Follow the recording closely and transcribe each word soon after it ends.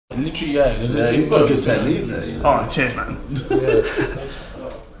Literally, yeah. You've got a good technique there. You know? Oh, cheers, man.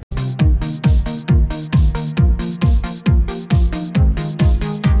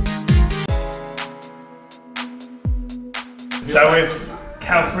 So with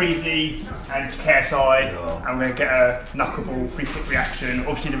Calfreezy and KSI, I'm going to get a knuckleball free kick reaction.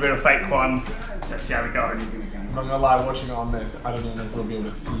 Obviously the real fake one. Let's see how we go. I'm not gonna lie, watching it on this, I don't even know if we'll be able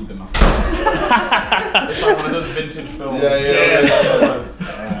to see the knuckle. It's like one of those vintage films. Yeah.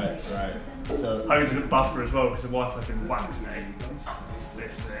 Right. So Homes in the buffer as well because the Wi-Fi's been whacked today.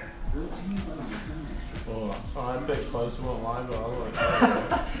 This is it. Oh, I'm a bit close, I won't lie, but I like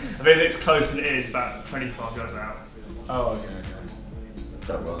I mean it's closer than it is, about 25 yards out. Oh, okay.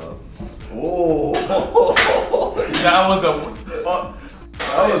 That run up. Oh!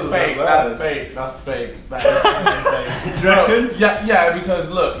 That was fake. That's fake. That is Do you reckon? Yeah, because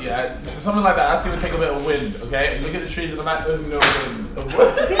look, something like that, that's going to take a bit of wind, okay? And look at the trees in the back, there's no wind.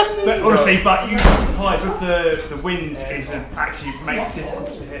 Honestly, but you'd be surprised with the wind actually makes it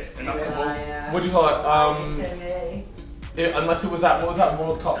difficult to hit a knuckleball. What do you call it? Unless it was that, what was that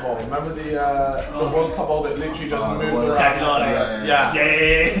World Cup ball? Remember the World Cup ball that literally just moved around? Yeah.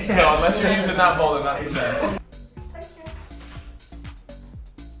 So unless you're using that ball, then that's okay.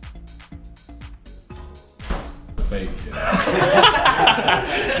 Fake.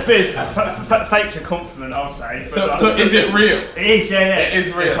 Fake's a compliment, I'll say. So is it real? It is, yeah. It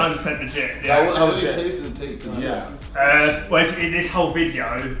is real. It's 100% legit. Yeah. How many takes does it take to do that? Well, in this whole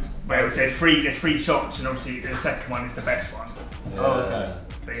video, where there's three shots, and obviously the second one is the best one. Yeah. Oh, okay.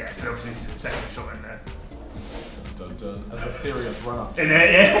 But yeah, so obviously this is the second shot in there. That's a serious run-up. In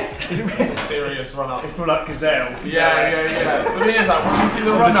there, yeah. It's a serious run-up. It's more like gazelle. Yeah. The thing is, like, when you see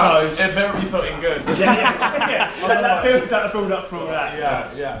the run-up, it better be something good. Yeah. That build up for all that.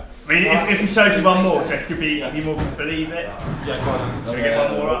 Yeah. I mean, if he shows you one more, Jeff, you more can believe it. Yeah, go on. Shall we get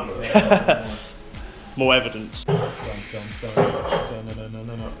one more up? More evidence.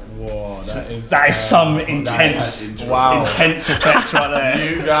 Whoa, that is some intense effect right there.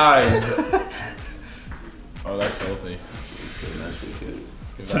 You guys. Oh, that's filthy. That's pretty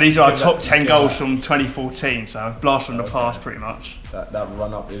good. So these are our top 10 goals from 2014, so blast from the past pretty much. That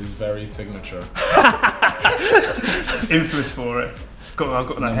run-up is very signature. Infamous for it. I've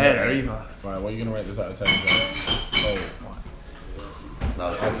got no hair there either. Right, what are you going to rate this out of 10? Oh,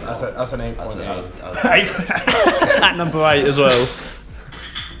 that's an 8.8. At number 8 as well.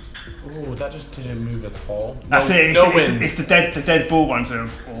 Oh, that just didn't move at all. That's it. It's the dead ball ones that are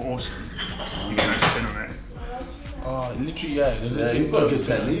awesome. You get no spin on it. Oh, literally, yeah. You've got a good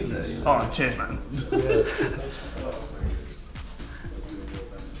technique there. You know? Oh, cheers, man.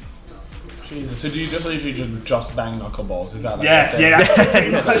 Jesus. So do you just literally just bang knuckleballs? Is that like yeah. I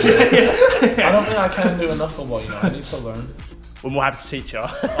don't think I can do a knuckleball. You know, I need to learn. We're more happy to teach you.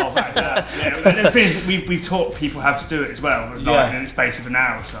 The thing is, we've taught people how to do it as well. In the space of an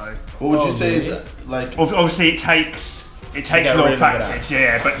hour, so. What would you say it's like? Obviously, it takes a lot of practice,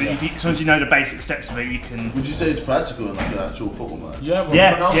 but as long as you know the basic steps of it, you can. Would you say it's practical in like an actual football match? Yeah, all the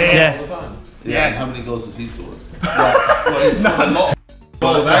time. Yeah. And how many goals does he score? Well, it's not a lot.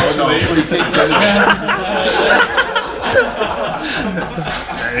 Goals actually. Free kicks.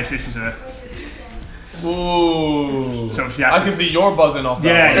 So this is a. Ooh. So obviously I can see you're buzzing off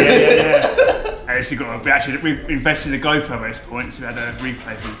that. Yeah. We invested in a GoPro at this point, so we had a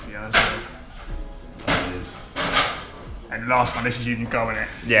replay video. And the last one, this is you in goal in it.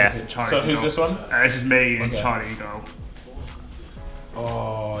 Yeah. So who's this one? This is me and Charlie in goal.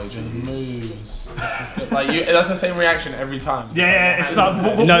 Oh, it just moves. Like that's the same reaction every time. Yeah, it's like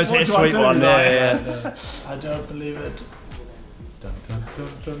it's a sweet one. Yeah. I don't believe it. Dun dun dun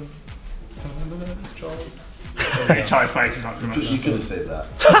dun. It's Charles. Charlie's face is not too much. You could have saved that.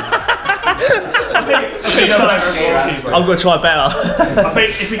 I'm going to try better. I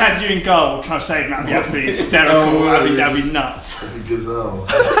think if we had you in goal, trying to save him, that'd be absolutely hysterical. That'd be nuts. Gazelle.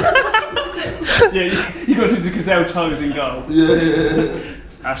 Yeah, you got to do gazelle toes in goal. Yeah.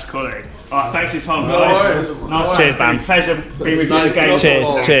 That's quality. Alright, thanks for your time, guys. Nice. Cheers, man. Pleasure being with you again.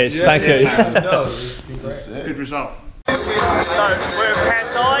 Cheers. Thank you. Good result. So, we're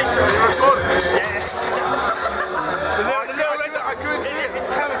KSI. I couldn't see it. It's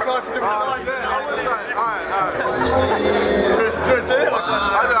camouflage to the right.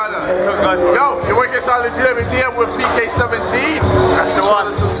 I know. Yo, you work inside the gym and TM with PK17. That's the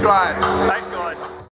one. Subscribe.